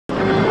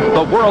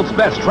The world's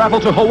best travel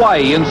to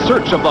Hawaii in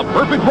search of the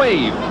perfect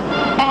wave.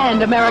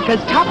 And America's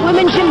top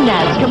women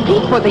gymnasts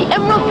compete for the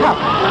Emerald Cup.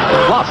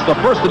 Plus, the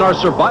first in our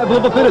Survival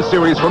of the Fittest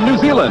series from New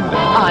Zealand.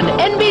 On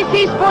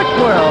NBC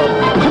Sportsworld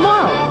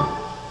tomorrow.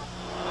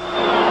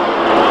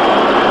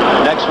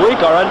 Next week,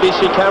 our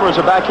NBC cameras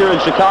are back here in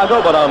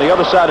Chicago, but on the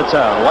other side of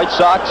town. White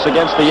Sox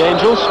against the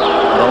Angels,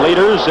 the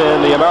leaders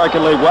in the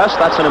American League West.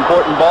 That's an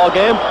important ball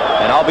game.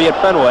 And I'll be at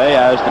Fenway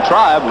as the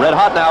Tribe, red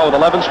hot now with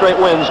 11 straight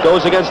wins,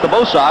 goes against the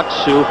Bo Sox,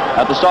 who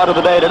at the start of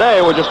the day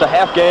today were just a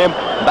half game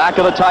back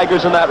of the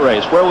Tigers in that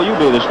race. Where will you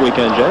be this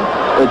weekend, Jay?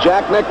 The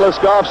Jack Nicklaus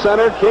Golf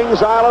Center,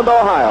 Kings Island,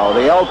 Ohio.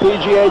 The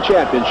LPGA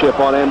Championship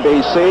on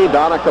NBC.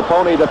 Donna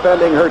Capone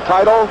defending her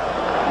title.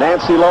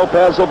 Nancy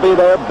Lopez will be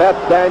there. Beth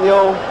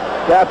Daniel,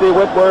 Kathy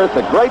Whitworth.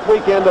 A great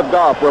weekend of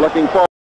golf we're looking forward to.